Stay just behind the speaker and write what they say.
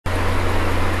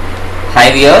Hi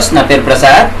viewers, నా పేరు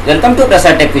Prasad. Welcome to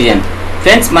Prasad tech vision.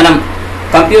 Friends, మనం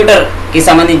కంప్యూటర్ కి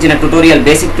సంబంధించిన ట్యుటోరియల్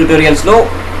బేసిక్ ట్యుటోరియల్స్ లో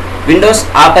Windows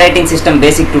operating system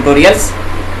basic tutorials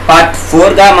part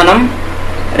 4 గా మనం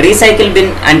రీసైకిల్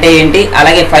బిన్ అంటే ఏంటి,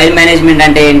 అలాగే ఫైల్ మేనేజ్మెంట్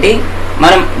అంటే ఏంటి,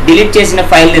 మనం డిలీట్ చేసిన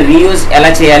ఫైల్ ని రీయూజ్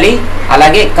ఎలా చేయాలి,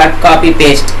 అలాగే కట్ కాపీ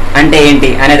పేస్ట్ అంటే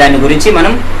ఏంటి అనే దాని గురించి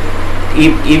మనం ఈ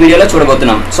వీడియోలో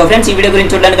చూడబోతున్నాం. సో ఫ్రెండ్స్, ఈ వీడియో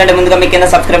గురించి చూడడానికంటే ముందుగా మీ కింద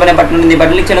సబ్స్క్రైబ్ అనే బటన్ ఉంది.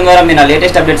 బటన్ క్లిక్ చేయడం ద్వారా మీరు నా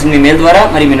లేటెస్ట్ అప్డేట్స్ మీ మెయిల్ ద్వారా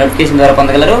మరియు మీ నోటిఫికేషన్ ద్వారా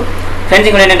పొందగలరు. ఫ్రెండ్స్,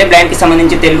 ఇక్కడ ఏంటంటే బ్లైండ్ కి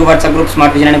సంబంధించి Telugu WhatsApp group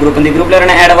smart vision అనే గ్రూప్ ఉంది. గ్రూప్లో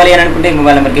ఎవరైనా యాడ్ అవ్వాలి అని అనుకుంటే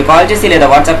మొబైల్ నెంబర్కి కాల్ చేసి లేదా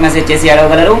వాట్సాప్ మెసేజ్ చేసి add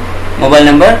అవ్వగలరు. Mobile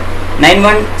number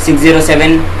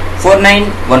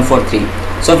 9160749143.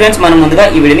 So friends, మనం ముందుగా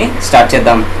ఈ వీడియోని స్టార్ట్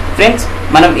చేద్దాం. ఫ్రెండ్స్,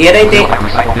 మనం ఏదైతే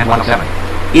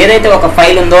ఒక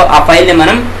ఫైల్ ఉందో ఆ ఫైల్ ని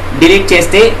మనం డిలీట్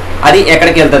చేస్తే అది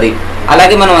ఎక్కడికి వెళ్తుంది,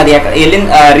 అలాగే మనం అది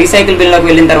రీసైకిల్ బిన్ లోకి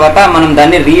వెళ్ళిన తర్వాత మనం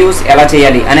దాన్ని రీయూజ్ ఎలా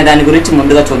చేయాలి అనే దాని గురించి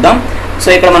ముందుగా చూద్దాం. సో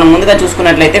ఇక్కడ మనం ముందుగా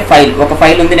చూసుకున్నట్లయితే ఒక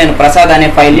ఫైల్ ఉంది. నేను ప్రసాద్ అనే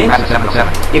ఫైల్ ని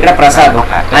ఇక్కడ ప్రసాద్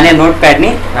అనే నోట్ ప్యాడ్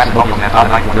ని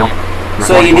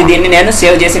దీన్ని నేను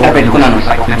సేవ్ చేసి ఇక్కడ పెట్టుకున్నాను.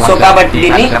 సో కాబట్టి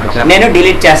దీన్ని నేను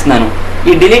డిలీట్ చేస్తున్నాను.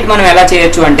 ఈ డిలీట్ మనం ఎలా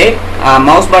చేయొచ్చు అంటే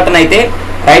మౌస్ బటన్ అయితే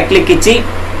రైట్ క్లిక్ ఇచ్చి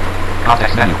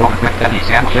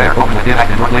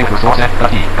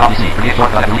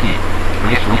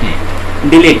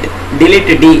డిలీట్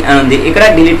డి అని ఉంది. ఇక్కడ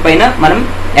డిలీట్ పైన మనం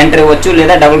ఎంటర్ ఇవ్వచ్చు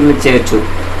లేదా డబుల్ క్లిక్ చేయొచ్చు.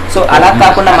 సో అలా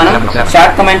కాకుండా మనం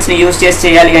షార్ట్ కమాండ్స్ ని యూజ్ చేసి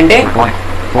చేయాలి అంటే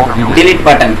డిలీట్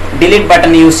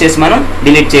బటన్ యూజ్ చేసి మనం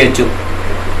డిలీట్ చేయొచ్చు.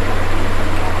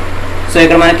 సో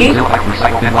ఇక్కడ మనకి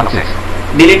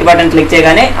డిలీట్ బటన్ క్లిక్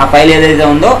చేయగానే ఆ ఫైల్ ఏదైతే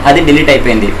ఉందో అది డిలీట్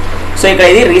అయిపోయింది. సో ఇక్కడ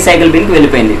ఇది రీసైకిల్ బిన్ కి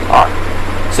వెళ్ళిపోయింది.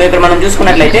 సో ఇక్కడ మనం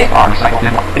చూసుకున్నట్లయితే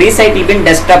రీసైకిల్ బిన్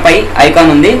డెస్క్టాప్ పై ఐకాన్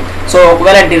ఉంది. సో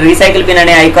ఒకవేళ రీసైకిల్ బిన్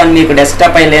అనే ఐకాన్ మీకు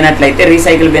డెస్క్టాప్ పై లేనట్లయితే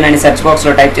రీసైకిల్ బిన్ అని సెర్చ్ బాక్స్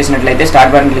లో టైప్ చేసినట్లయితే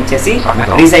స్టార్ట్ బటన్ క్లిక్ చేసి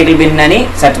రీసైకిల్ బిన్ అని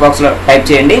సెర్చ్ బాక్స్ లో టైప్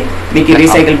చేయండి. మీకు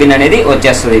రీసైకిల్ బిన్ అనేది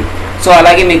వచ్చేస్తుంది. సో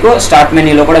అలాగే మీకు స్టార్ట్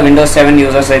మెనూలో కూడా విండోస్ 7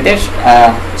 యూజర్స్ అయితే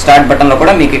స్టార్ట్ బటన్ లో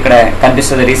కూడా మీకు ఇక్కడ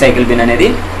కనిపిస్తుంది రీసైకిల్ బిన్ అనేది.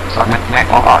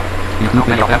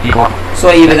 సో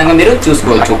ఈ విధంగా మీరు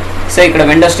చూసుకోవచ్చు. సో ఇక్కడ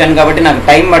విండోస్ 10 కాబట్టి నాకు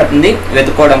టైం పడుతుంది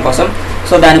వెతుక్కోవడం కోసం.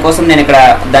 సో దానికోసం నేను ఇక్కడ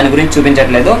దాని గురించి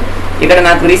చూపించట్లేదు. ఇక్కడ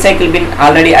నాకు రీసైకిల్ బిన్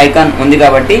ఆల్రెడీ ఐకాన్ ఉంది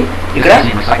కాబట్టి ఇక్కడ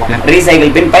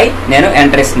రీసైకిల్ బిన్ పై నేను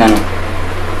ఎంటర్ ఇస్తున్నాను.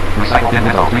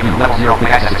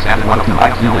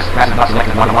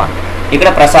 ఇక్కడ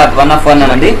ప్రసాద్ 1 of 1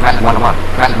 అని ఉంది.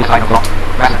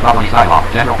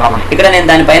 ఇక్కడ నేను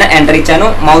దానిపైన ఎంటర్ ఇచ్చాను.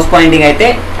 మౌస్ పాయింటింగ్ అయితే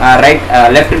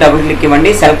లెఫ్ట్ డబుల్ క్లిక్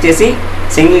ఇవ్వండి. సెలెక్ట్ చేసి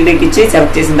సింగిల్ క్లిక్ ఇచ్చి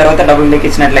సెలెక్ట్ చేసిన తర్వాత డబుల్ క్లిక్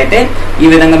ఇచ్చినట్లయితే ఈ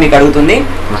విధంగా మీకు అడుగుతుంది.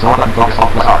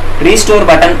 Restore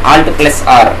button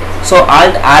Alt+R. So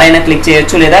Alt R అయినా క్లిక్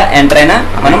చేయొచ్చు లేదా ఎంటర్ అయినా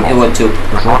మనం ఇవ్వచ్చు.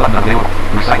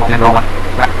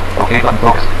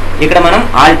 ఇక్కడ మనం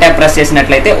Alt ట్యాప్ ప్రెస్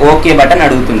చేసినట్లయితే ఓకే బటన్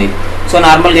అడుగుతుంది. సో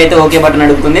నార్మల్గా అయితే ఓకే బటన్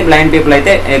అడుగుతుంది. బ్లైండ్ పీపుల్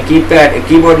అయితే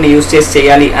కీబోర్డ్ ని యూజ్ చేసి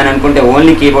చేయాలి అని అనుకుంటే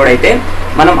ఓన్లీ కీబోర్డ్ అయితే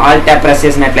మనం Alt ట్యాప్ ప్రెస్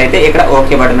చేసినట్లయితే ఇక్కడ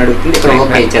ఓకే బటన్ అడుగుతుంది. ఇక్కడ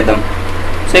ఓకే ఇచ్చేద్దాం.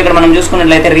 సో ఇక్కడ మనం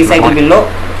చూసుకున్నట్లయితే రీసైకిల్ బిన్ లో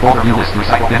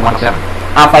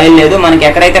ఆ ఫైల్ లేదు. మనకి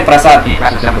ఎక్కడైతే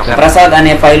ప్రసాద్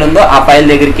అనే ఫైల్ ఉందో ఆ ఫైల్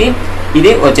దగ్గరికి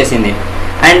ఇది వచ్చేసింది.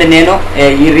 అండ్ నేను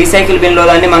ఈ రీసైకిల్ బిన్ లో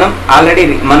దాన్ని మనం ఆల్రెడీ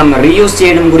రీయూజ్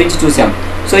చేయడం గురించి చూసాం.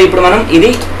 సో ఇప్పుడు మనం ఇది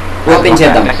ఓపెన్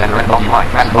చేద్దాం.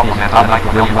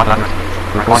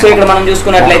 సో ఇక్కడ మనం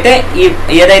చూసుకున్నట్లయితే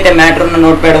ఏదైతే మ్యాటర్ ఉన్న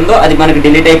నోట్ ప్యాడ్ ఉందో అది మనకి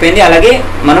డిలీట్ అయిపోయింది. అలాగే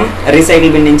మనం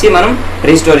రీసైకిల్ బిన్ నుంచి మనం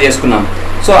రీస్టోర్ చేసుకున్నాం.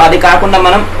 సో అది కాకుండా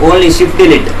మనం ఓన్లీ షిఫ్ట్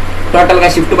డిలీట్ టోటల్ గా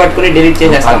షిఫ్ట్ పట్టుకుని డిలీట్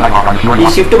చేసేస్తాం. ఈ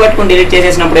షిఫ్ట్ పట్టుకుని డిలీట్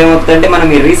చేసేసినప్పుడు ఏమవుతుందంటే మనం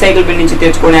ఈ రీసైకిల్ బిన్ నుంచి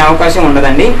తెచ్చుకునే అవకాశం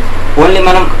ఉండదండి. ఓన్లీ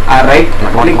మనం ఆ రైట్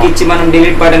క్లిక్ ఇచ్చి మనం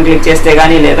డిలీట్ బటన్ క్లిక్ చేస్తే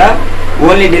గానీ లేదా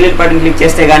ఓన్లీ డిలీట్ బటన్ క్లిక్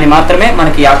చేస్తే గానీ మాత్రమే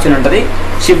మనకి ఆప్షన్ ఉంటుంది.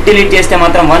 షిఫ్ట్ డిలీట్ చేస్తే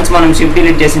మాత్రం వన్స్ మనం షిఫ్ట్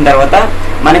డిలీట్ చేసిన తర్వాత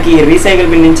మనకి ఈ రీసైకిల్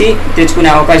బిన్ నుంచి తెచ్చుకునే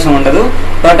అవకాశం ఉండదు.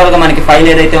 టోటల్ గా మనకి ఫైల్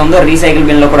ఏదైతే ఉందో రీసైకిల్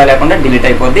బిన్ లో కూడా లేకుండా డిలీట్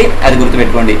అయిపోద్ది. అది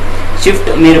గుర్తుపెట్టుకోండి. షిఫ్ట్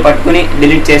మీరు పట్టుకుని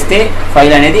డిలీట్ చేస్తే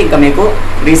ఫైల్ అనేది ఇంకా మీకు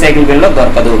రీసైకిల్ బిన్ లో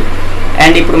దొరకదు.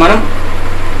 అండ్ ఇప్పుడు మనం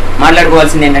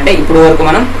మాట్లాడుకోవాల్సింది ఏంటంటే ఇప్పుడు వరకు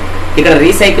మనం ఇక్కడ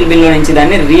రీసైకిల్ బిన్ లో నుంచి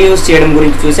దాన్ని రీయూజ్ చేయడం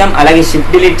గురించి చూసాం. అలాగే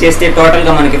షిఫ్ట్ డిలీట్ చేస్తే టోటల్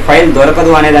గా మనకి ఫైల్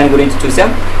దొరకదు అనే దాని గురించి చూసాం.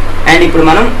 అండ్ ఇప్పుడు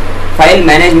మనం ఫైల్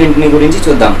మేనేజ్మెంట్ గురించి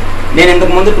చూద్దాం. నేను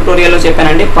ఇంతకు ముందు ట్యుటోరియల్లో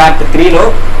చెప్పానండి పార్ట్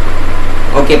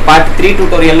 3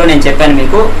 ట్యుటోరియల్లో నేను చెప్పాను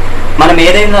మీకు మనం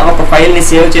ఏదైనా ఒక ఫైల్ ని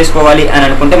సేవ్ చేసుకోవాలి అని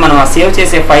అనుకుంటే మనం ఆ సేవ్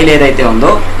చేసే ఫైల్ ఏదైతే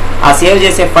ఉందో ఆ సేవ్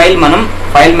చేసే ఫైల్ మనం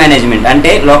ఫైల్ మేనేజ్మెంట్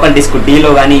అంటే లోకల్ డిస్క్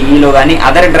డీలో కానీ ఈలో కానీ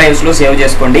అదర్ డ్రైవ్స్ లో సేవ్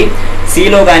చేసుకోండి.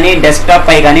 సిలో కానీ డెస్క్టాప్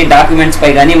పై కానీ డాక్యుమెంట్స్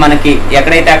పై కానీ మనకి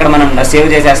ఎక్కడైతే అక్కడ మనం సేవ్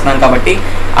చేసేస్తున్నాం కాబట్టి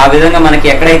ఆ విధంగా మనకి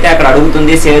ఎక్కడైతే అక్కడ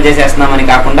అడుగుతుంది సేవ్ చేసేస్తున్నామని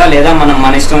కాకుండా లేదా మనం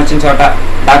మన ఇష్టం వచ్చిన చోట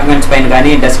డాక్యుమెంట్స్ పైన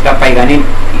కానీ డెస్క్టాప్ పై కానీ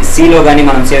సిలో కానీ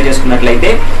మనం సేవ్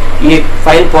చేసుకున్నట్లయితే ఈ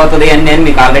ఫైల్ పోతుంది అని నేను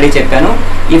మీకు ఆల్రెడీ చెప్పాను.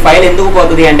 ఈ ఫైల్ ఎందుకు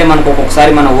పోతుంది అంటే మనకు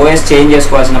ఒక్కొక్కసారి మన ఓఎస్ చేంజ్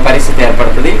చేసుకోవాల్సిన పరిస్థితి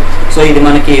ఏర్పడుతుంది. సో ఇది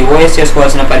మనకి ఓఎస్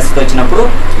చేసుకోవాల్సిన పరిస్థితి వచ్చినప్పుడు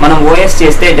మనం ఓఎస్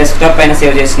చేస్తే డెస్క్టాప్ పైన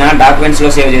సేవ్ చేసిన,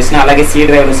 డాక్యుమెంట్స్లో సేవ్ చేసిన, అలాగే సి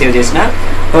డ్రైవ్లో సేవ్ చేసిన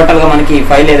టోటల్గా మనకి ఈ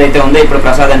ఫైల్ ఏదైతే ఉందో ఇప్పుడు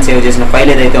ప్రసాద్ అని సేవ్ చేసిన ఫైల్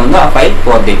ఏదైతే ఉందో ఆ ఫైల్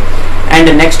పోద్ది. అండ్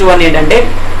నెక్స్ట్ వన్ ఏంటంటే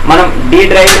మనం డి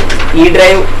డ్రైవ్, ఈ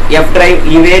డ్రైవ్, ఎఫ్ డ్రైవ్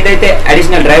ఇవి ఏదైతే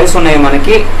అడిషనల్ డ్రైవ్స్ ఉన్నాయో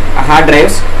మనకి హార్డ్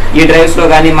డ్రైవ్స్, ఈ డ్రైవ్స్లో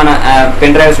కానీ మన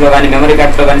పెన్ డ్రైవ్స్లో కానీ మెమరీ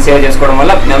కార్డ్స్లో కానీ సేవ్ చేసుకోవడం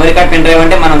వల్ల మెమరీ కార్డ్ పెన్ డ్రైవ్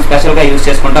అంటే మనం స్పెషల్గా యూజ్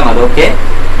చేసుకుంటాం, అది ఓకే.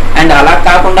 అండ్ అలా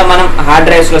కాకుండా మనం హార్డ్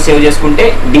డ్రైవ్స్లో సేవ్ చేసుకుంటే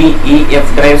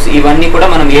డిఈఎఫ్ డ్రైవ్స్ ఇవన్నీ కూడా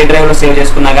మనం ఏ డ్రైవ్లో సేవ్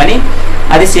చేసుకున్నా కానీ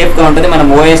అది సేఫ్గా ఉంటుంది మనం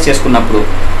ఓఎస్ చేసుకున్నప్పుడు.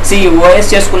 ఓఎస్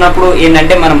చేసుకున్నప్పుడు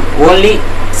ఏంటంటే మనం ఓన్లీ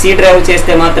సి డ్రైవ్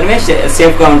చేస్తే మాత్రమే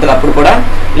సేఫ్గా ఉంటుంది అప్పుడు కూడా,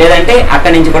 లేదంటే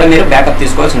అక్కడి నుంచి కూడా మీరు బ్యాకప్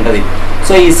తీసుకోవాల్సి ఉంటుంది.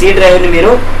 సో ఈ సి డ్రైవ్ని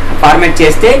మీరు ఫార్మాట్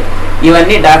చేస్తే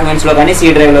ఇవన్నీ డాక్యుమెంట్స్లో కానీ సి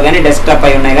డ్రైవ్లో కానీ డెస్క్టాప్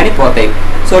అయి ఉన్నాయి కానీ పోతాయి.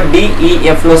 సో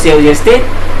డిఈఎఫ్లో సేవ్ చేస్తే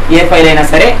ఏ ఫైల్ అయినా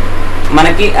సరే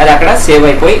మనకి అది అక్కడ సేవ్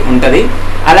అయిపోయి ఉంటుంది.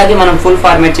 అలాగే మనం ఫుల్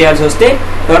ఫార్మాట్ చేయాల్సి వస్తే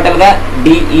టోటల్గా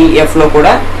డిఈఎఫ్లో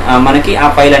కూడా మనకి ఆ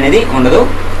ఫైల్ అనేది ఉండదు.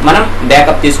 మనం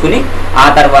బ్యాకప్ తీసుకుని ఆ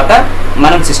తర్వాత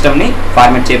మనం సిస్టమ్ని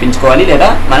ఫార్మాట్ చేయించుకోవాలి లేదా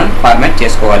మనం ఫార్మాట్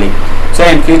చేసుకోవాలి. సో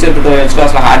అండ్ ఫ్యూచర్ ట్యూటోరియల్స్లో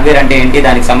అసలు హార్డ్వేర్ అంటే ఏంటి,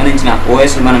 దానికి సంబంధించిన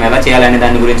ఓఎస్ మనం ఎలా చేయాలనే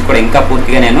దాని గురించి కూడా ఇంకా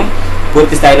పూర్తిగా నేను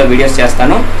పూర్తి స్థాయిలో వీడియోస్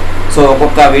చేస్తాను. సో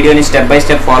ఒక్కొక్క వీడియోని స్టెప్ బై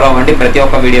స్టెప్ ఫాలో అవ్వండి ప్రతి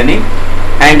ఒక్క వీడియోని.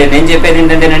 అండ్ నేను చెప్పేది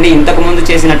ఏంటంటేనండి, ఇంతకుముందు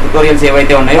చేసిన ట్యూటోరియల్స్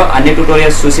ఏవైతే ఉన్నాయో అన్ని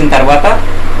ట్యూటోరియల్స్ చూసిన తర్వాత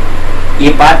ఈ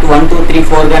పార్ట్ 1, 2, 3,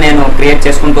 4గా నేను క్రియేట్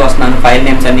చేసుకుంటూ వస్తున్నాను ఫైల్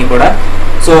నేమ్స్ అన్నీ కూడా.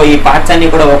 సో ఈ పార్ట్స్ అన్ని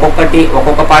కూడా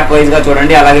ఒక్కొక్క పార్ట్ వైజ్గా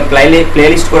చూడండి. అలాగే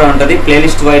ప్లేలిస్ట్ కూడా ఉంటుంది,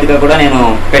 ప్లేలిస్ట్ వైజ్గా కూడా నేను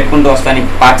పెట్టుకుంటూ వస్తాను ఈ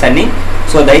పార్ట్స్ అన్ని.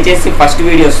 సో దయచేసి ఫస్ట్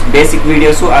వీడియోస్, బేసిక్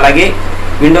వీడియోస్, అలాగే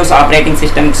విండోస్ ఆపరేటింగ్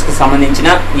సిస్టమ్స్కి సంబంధించిన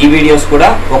ఈ వీడియోస్ కూడా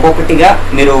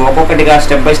ఒక్కొక్కటిగా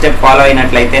స్టెప్ బై స్టెప్ ఫాలో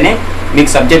అయినట్లయితేనే మీకు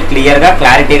సబ్జెక్ట్ క్లియర్గా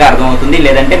క్లారిటీగా అర్థమవుతుంది,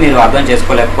 లేదంటే మీరు అర్థం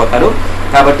చేసుకోలేకపోతారు.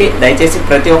 కాబట్టి దయచేసి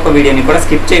ప్రతి ఒక్క వీడియోని కూడా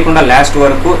స్కిప్ చేయకుండా లాస్ట్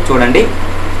వరకు చూడండి.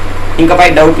 ఇంకపై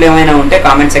డౌట్లు ఏమైనా ఉంటే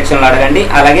కామెంట్ సెక్షన్లో అడగండి,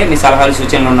 అలాగే మీ సలహాలు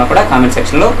సూచనలు ఉన్నా కూడా కామెంట్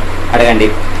సెక్షన్లో అడగండి.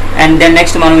 అండ్ దెన్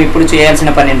నెక్స్ట్ మనం ఇప్పుడు చేయాల్సిన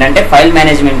పని ఏంటంటే ఫైల్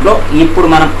మేనేజ్మెంట్లో ఇప్పుడు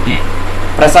మనం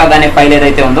ప్రసాద్ అనే ఫైల్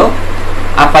ఏదైతే ఉందో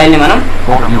ఆ ఫైల్ని మనం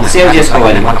సేవ్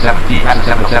చేసుకోవాలి.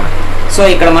 సో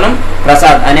ఇక్కడ మనం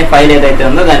ప్రసాద్ అనే ఫైల్ ఏదైతే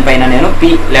ఉందో దానిపైన నేను పి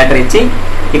లెటర్ ఇచ్చి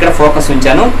ఇక్కడ ఫోకస్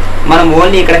ఉంచాను. మనం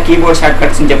ఓన్లీ ఇక్కడ కీబోర్డ్ షార్ట్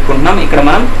కట్స్ అని చెప్పుకుంటున్నాం, ఇక్కడ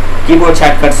మనం కీబోర్డ్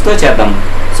షార్ట్ కట్స్తో చేద్దాం.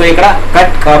 సో ఇక్కడ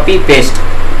కట్, కాపీ, పేస్ట్.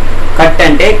 కట్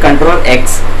అంటే Ctrl+X,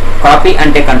 కాపీ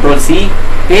అంటే Ctrl+C,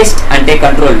 పేస్ట్ అంటే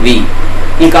Ctrl+V.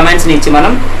 ఈ కమాండ్స్ని ఇచ్చి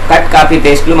మనం కట్, కాపీ,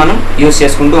 పేస్ట్లు మనం యూజ్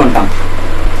చేసుకుంటూ ఉంటాం.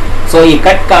 సో ఈ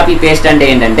కట్, కాపీ, పేస్ట్ అంటే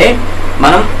ఏంటంటే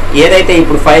మనం ఏదైతే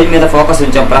ఇప్పుడు ఫైల్ మీద ఫోకస్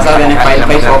ఉంచాం, ప్రసాద్ అనే ఫైల్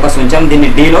పై ఫోకస్ ఉంచాం, దీన్ని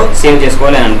డీలో సేవ్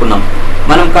చేసుకోవాలి అని అనుకున్నాం.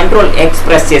 మనం Ctrl+X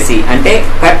ప్రెస్ చేసి అంటే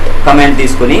కట్ కమాండ్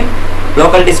తీసుకుని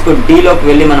లోకల్ డిస్క్ డీలోకి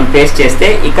వెళ్ళి మనం పేస్ట్ చేస్తే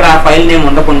ఇక్కడ ఆ ఫైల్ నేమ్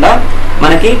ఉండకుండా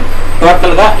మనకి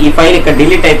టోటల్గా ఈ ఫైల్ ఇక్కడ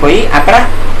డిలీట్ అయిపోయి అక్కడ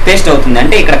పేస్ట్ అవుతుంది,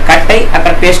 అంటే ఇక్కడ కట్ అయి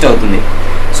అక్కడ పేస్ట్ అవుతుంది.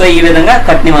 సో ఈ విధంగా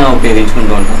కట్ని మనం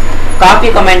ఉపయోగించుకుంటూ ఉంటాం. కాపీ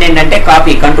కమాండ్ ఏంటంటే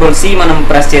కాపీ, Ctrl+C మనం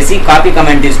ప్రెస్ చేసి కాపీ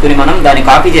కమాండ్ తీసుకుని మనం దాన్ని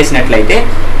కాపీ చేసినట్లయితే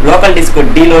లోకల్ డిస్క్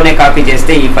డీలోనే కాపీ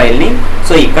చేస్తే ఈ ఫైల్ని,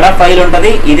 సో ఇక్కడ ఫైల్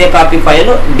ఉంటుంది, ఇదే కాపీ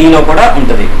ఫైల్ డీలో కూడా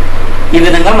ఉంటుంది. ఈ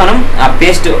విధంగా మనం ఆ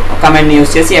పేస్ట్ కమాండ్ని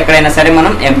యూజ్ చేసి ఎక్కడైనా సరే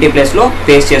మనం ఎంటీ ప్లేస్లో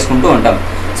పేస్ట్ చేసుకుంటూ ఉంటాం.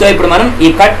 సో ఇప్పుడు మనం ఈ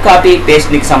కట్, కాపీ,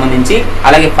 పేస్ట్కి సంబంధించి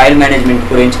అలాగే ఫైల్ మేనేజ్మెంట్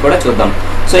గురించి కూడా చూద్దాం.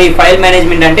 సో ఈ ఫైల్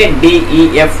మేనేజ్మెంట్ అంటే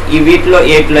డిఈఎఫ్ ఈ వీటిలో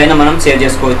ఏటిలో అయినా మనం సేవ్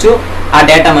చేసుకోవచ్చు, ఆ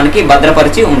డేటా మనకి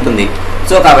భద్రపరిచి ఉంటుంది.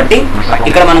 సో కాబట్టి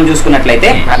ఇక్కడ మనం చూసుకున్నట్లయితే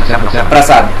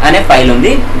ప్రసాద్ అనే ఫైల్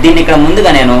ఉంది, దీన్ని ఇక్కడ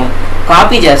ముందుగా నేను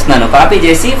కాపీ చేస్తున్నాను. కాపీ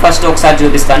చేసి ఫస్ట్ ఒకసారి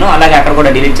చూపిస్తాను, అలాగే అక్కడ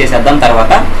కూడా డిలీట్ చేసేద్దాం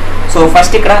తర్వాత. సో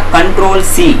ఫస్ట్ ఇక్కడ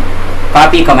Ctrl+C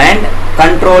copy command,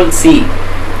 Ctrl+C.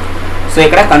 So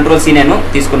ఇక్కడ Ctrl+C నేను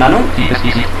తీసుకున్నాను,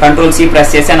 Ctrl+C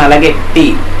ప్రెస్ చేశాను, అలాగే టీ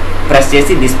ప్రెస్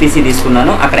చేసి దిస్ పీసీ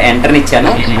తీసుకున్నాను, అక్కడ ఎంటర్ని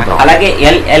ఇచ్చాను, అలాగే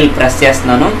LL ప్రెస్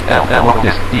చేస్తున్నాను,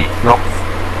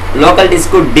 లోకల్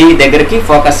డిస్క్ డి దగ్గరికి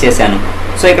ఫోకస్ చేశాను.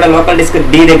 సో ఇక్కడ లోకల్ డిస్క్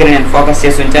డి దగ్గర నేను ఫోకస్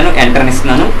చేసి ఉంచాను, ఎంటర్ని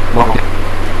ఇస్తున్నాను.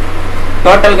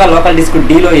 టోటల్గా లోకల్ డిస్క్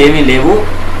డిలో ఏమీ లేవు.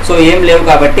 సో ఏం లేవు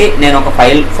కాబట్టి నేను ఒక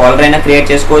ఫైల్ ఫోల్డర్ అయినా క్రియేట్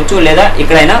చేసుకోవచ్చు, లేదా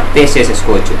ఇక్కడైనా పేస్ట్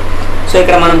చేసేసుకోవచ్చు. సో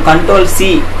ఇక్కడ మనం Ctrl+C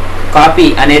కాపీ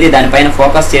అనేది దానిపైన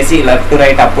ఫోకస్ చేసి left to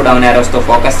right up down యారోస్తో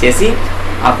focus చేసి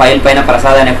ఆ ఫైల్ పైన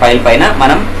ప్రసాద్ అనే ఫైల్ పైన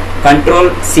మనం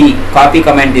Ctrl+C కాపీ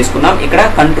కమాండ్ తీసుకున్నాం, ఇక్కడ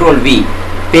Ctrl+V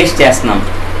పేస్ట్ చేస్తున్నాం.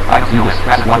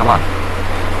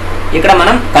 ఇక్కడ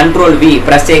మనం Ctrl+V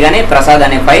ప్రెస్ చేయగానే ప్రసాద్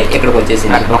అనే ఫైల్ ఇక్కడికి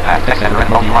వచ్చేసింది.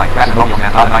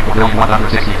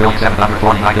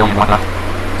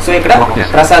 సో ఇక్కడ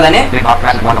ప్రసాద్ అనే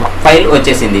ఫైల్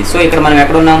వచ్చేసింది. సో ఇక్కడ మనం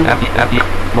ఎక్కడ ఉన్నాం,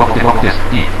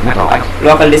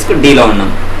 లోకల్ డిస్క్ డీలో ఉన్నాం.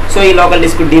 సో ఈ లోకల్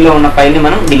డిస్క్ డీలో ఉన్న ఫైల్ని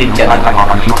మనం డిలీట్ చేద్దాం.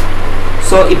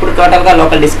 సో ఇప్పుడు టోటల్గా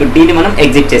లోకల్ డిస్క్ డీని మనం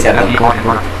ఎగ్జిట్ చేసేద్దాం.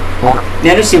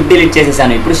 నేను షిఫ్ట్ డిలీట్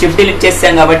చేసేసాను. ఇప్పుడు షిఫ్ట్ డిలీట్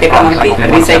చేసాం కాబట్టి ఇక్కడ మనకి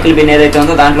రీసైకిల్ బిన్ ఏదైతే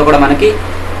ఉందో దాంట్లో కూడా మనకి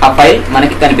ఆ ఫైల్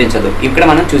మనకి కనిపించదు. ఇక్కడ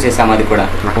మనం చూసేసాం అది కూడా.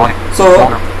 సో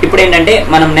ఇప్పుడు ఏంటంటే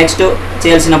మనం నెక్స్ట్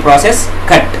చేయాల్సిన ప్రాసెస్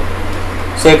కట్.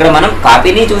 సో ఇక్కడ మనం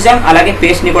కాపీని చూసాం, అలాగే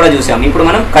పేస్ట్ ని కూడా చూసాం. ఇప్పుడు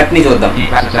మనం కట్ ని చూద్దాం.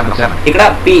 ఇక్కడ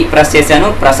పి ప్రెస్ చేశాను,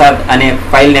 ప్రసాద్ అనే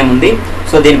ఫైల్ నేమ్ ఉంది.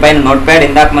 సో దీనిపైన నోట్ ప్యాడ్,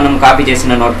 ఇందాక మనం కాపీ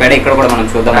చేసిన నోట్ ప్యాడ్ ఇక్కడ కూడా మనం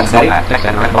చూద్దాం ఒకసారి.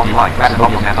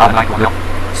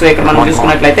 సో ఇక్కడ మనం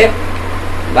చూసుకున్నట్లయితే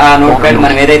ఆ నోట్ ప్యాడ్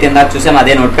మనం ఏదైతే ఇందాక చూసాం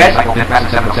అదే నోట్ ప్యాడ్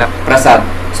ప్రసాద్.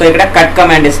 సో ఇక్కడ కట్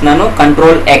కమాండ్ ఇస్తున్నాను,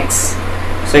 Ctrl+X.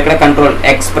 సో ఇక్కడ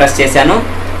Ctrl+X ప్రెస్ చేశాను,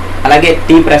 అలాగే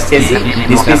టీ ప్రెస్ చేసి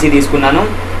దిస్ పీసీ తీసుకున్నాను,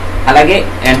 అలాగే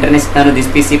ఎంటర్ ఇస్తాను this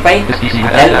PC pi.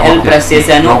 LL press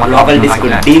చేశాను, లోకల్ డిస్క్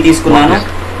D తీసుకున్నాను.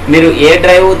 మీరు ఏ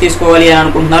డ్రైవ్ తీసుకోవాలి అని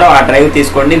అనుకుంటున్నారో ఆ డ్రైవ్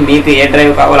తీసుకోండి. మీకు ఏ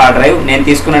డ్రైవ్ కావాలో ఆ డ్రైవ్, నేను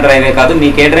తీసుకున్న డ్రైవే కాదు,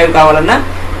 మీకు ఏ డ్రైవ్ కావాలన్నా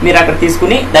మీరు అక్కడ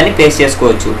తీసుకుని దాన్ని పేస్ట్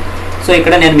చేసుకోవచ్చు. సో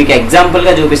ఇక్కడ నేను మీకు ఎగ్జాంపుల్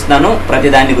గా చూపిస్తున్నాను ప్రతి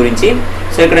దాని గురించి.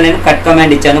 సో ఇక్కడ నేను కట్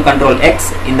కమాండ్ ఇచ్చాను, Ctrl+X.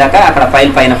 ఇందాక అక్కడ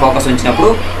ఫైల్ పైన ఫోకస్ ఉంచినప్పుడు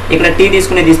ఇక్కడ టీ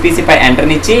తీసుకుని దిస్ పీసీ పై ఎంటర్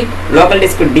ఇచ్చి లోకల్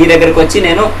డిస్క్ D దగ్గరకు వచ్చి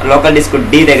నేను లోకల్ డిస్క్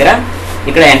D దగ్గర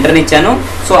ఇక్కడ ఎంటర్ ఇచ్చాను.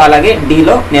 సో అలాగే D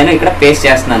లో నేను ఇక్కడ పేస్ట్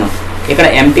చేస్తున్నాను. ఇక్కడ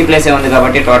ఎంటీ ప్లేస్ ఉంది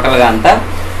కాబట్టి టోటల్ గా అంతా.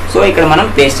 సో ఇక్కడ మనం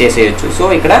పేస్ట్ చేసేయచ్చు. సో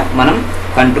ఇక్కడ మనం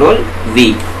Ctrl+V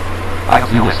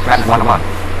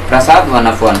ప్రసాద్ 1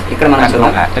 of 1 ఇక్కడ మనం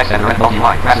చూద్దాం.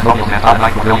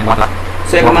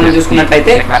 సో ఇక్కడ మనం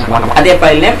చూసుకున్నట్లయితే అదే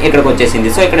ఫైల్ నేమ్ ఇక్కడికి వచ్చేసింది.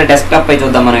 సో ఇక్కడ డెస్క్టాప్ పై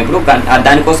చూద్దాం మనం. ఇప్పుడు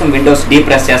దానికోసం విండోస్ D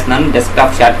ప్రెస్ చేస్తున్నాను,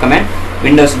 desktop short command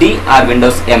Windows D are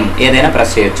Windows M ఏదైనా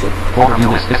ప్రెస్ చేయొచ్చు.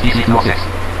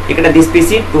 ఇక్కడ దిస్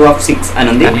పీసీ 2 of 6 అని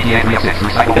ఉంది.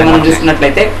 ఇక్కడ మనం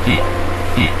చూసుకున్నట్లయితే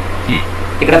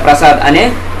ఇక్కడ ప్రసాద్ అనే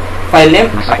ఫైల్ నేమ్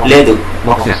లేదు.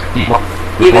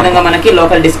 ఈ విధంగా మనకి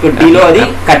లోకల్ డిస్క్ D లో అది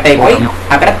కట్ అయిపోయి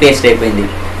అక్కడ పేస్ట్ అయిపోయింది.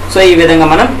 సో ఈ విధంగా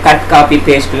మనం కట్ కాపీ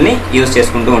పేస్ట్ని యూజ్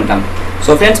చేసుకుంటూ ఉంటాం.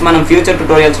 సో ఫ్రెండ్స్, మనం ఫ్యూచర్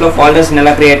ట్యుటోరియల్స్ లో ఫోల్డర్స్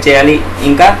ఎలా క్రియేట్ చేయాలి,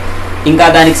 ఇంకా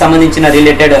దానికి సంబంధించిన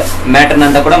రిలేటెడ్ మ్యాటర్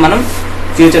అంతా కూడా మనం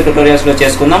ఫ్యూచర్ ట్యుటోరియల్స్ లో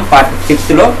చేసుకుందాం పార్ట్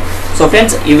 5 లో. సో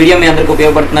ఫ్రెండ్స్, ఈ వీడియో మీ అందరికీ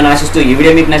ఉపయోగపడుతుందని ఆశిస్తూ, ఈ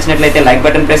వీడియో మీకు నచ్చినట్లయితే లైక్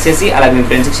బటన్ ప్రెస్ చేసి అలాగే మీ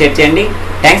ఫ్రెండ్స్కి షేర్ చేయండి.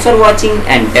 Thanks for watching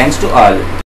and thanks to all.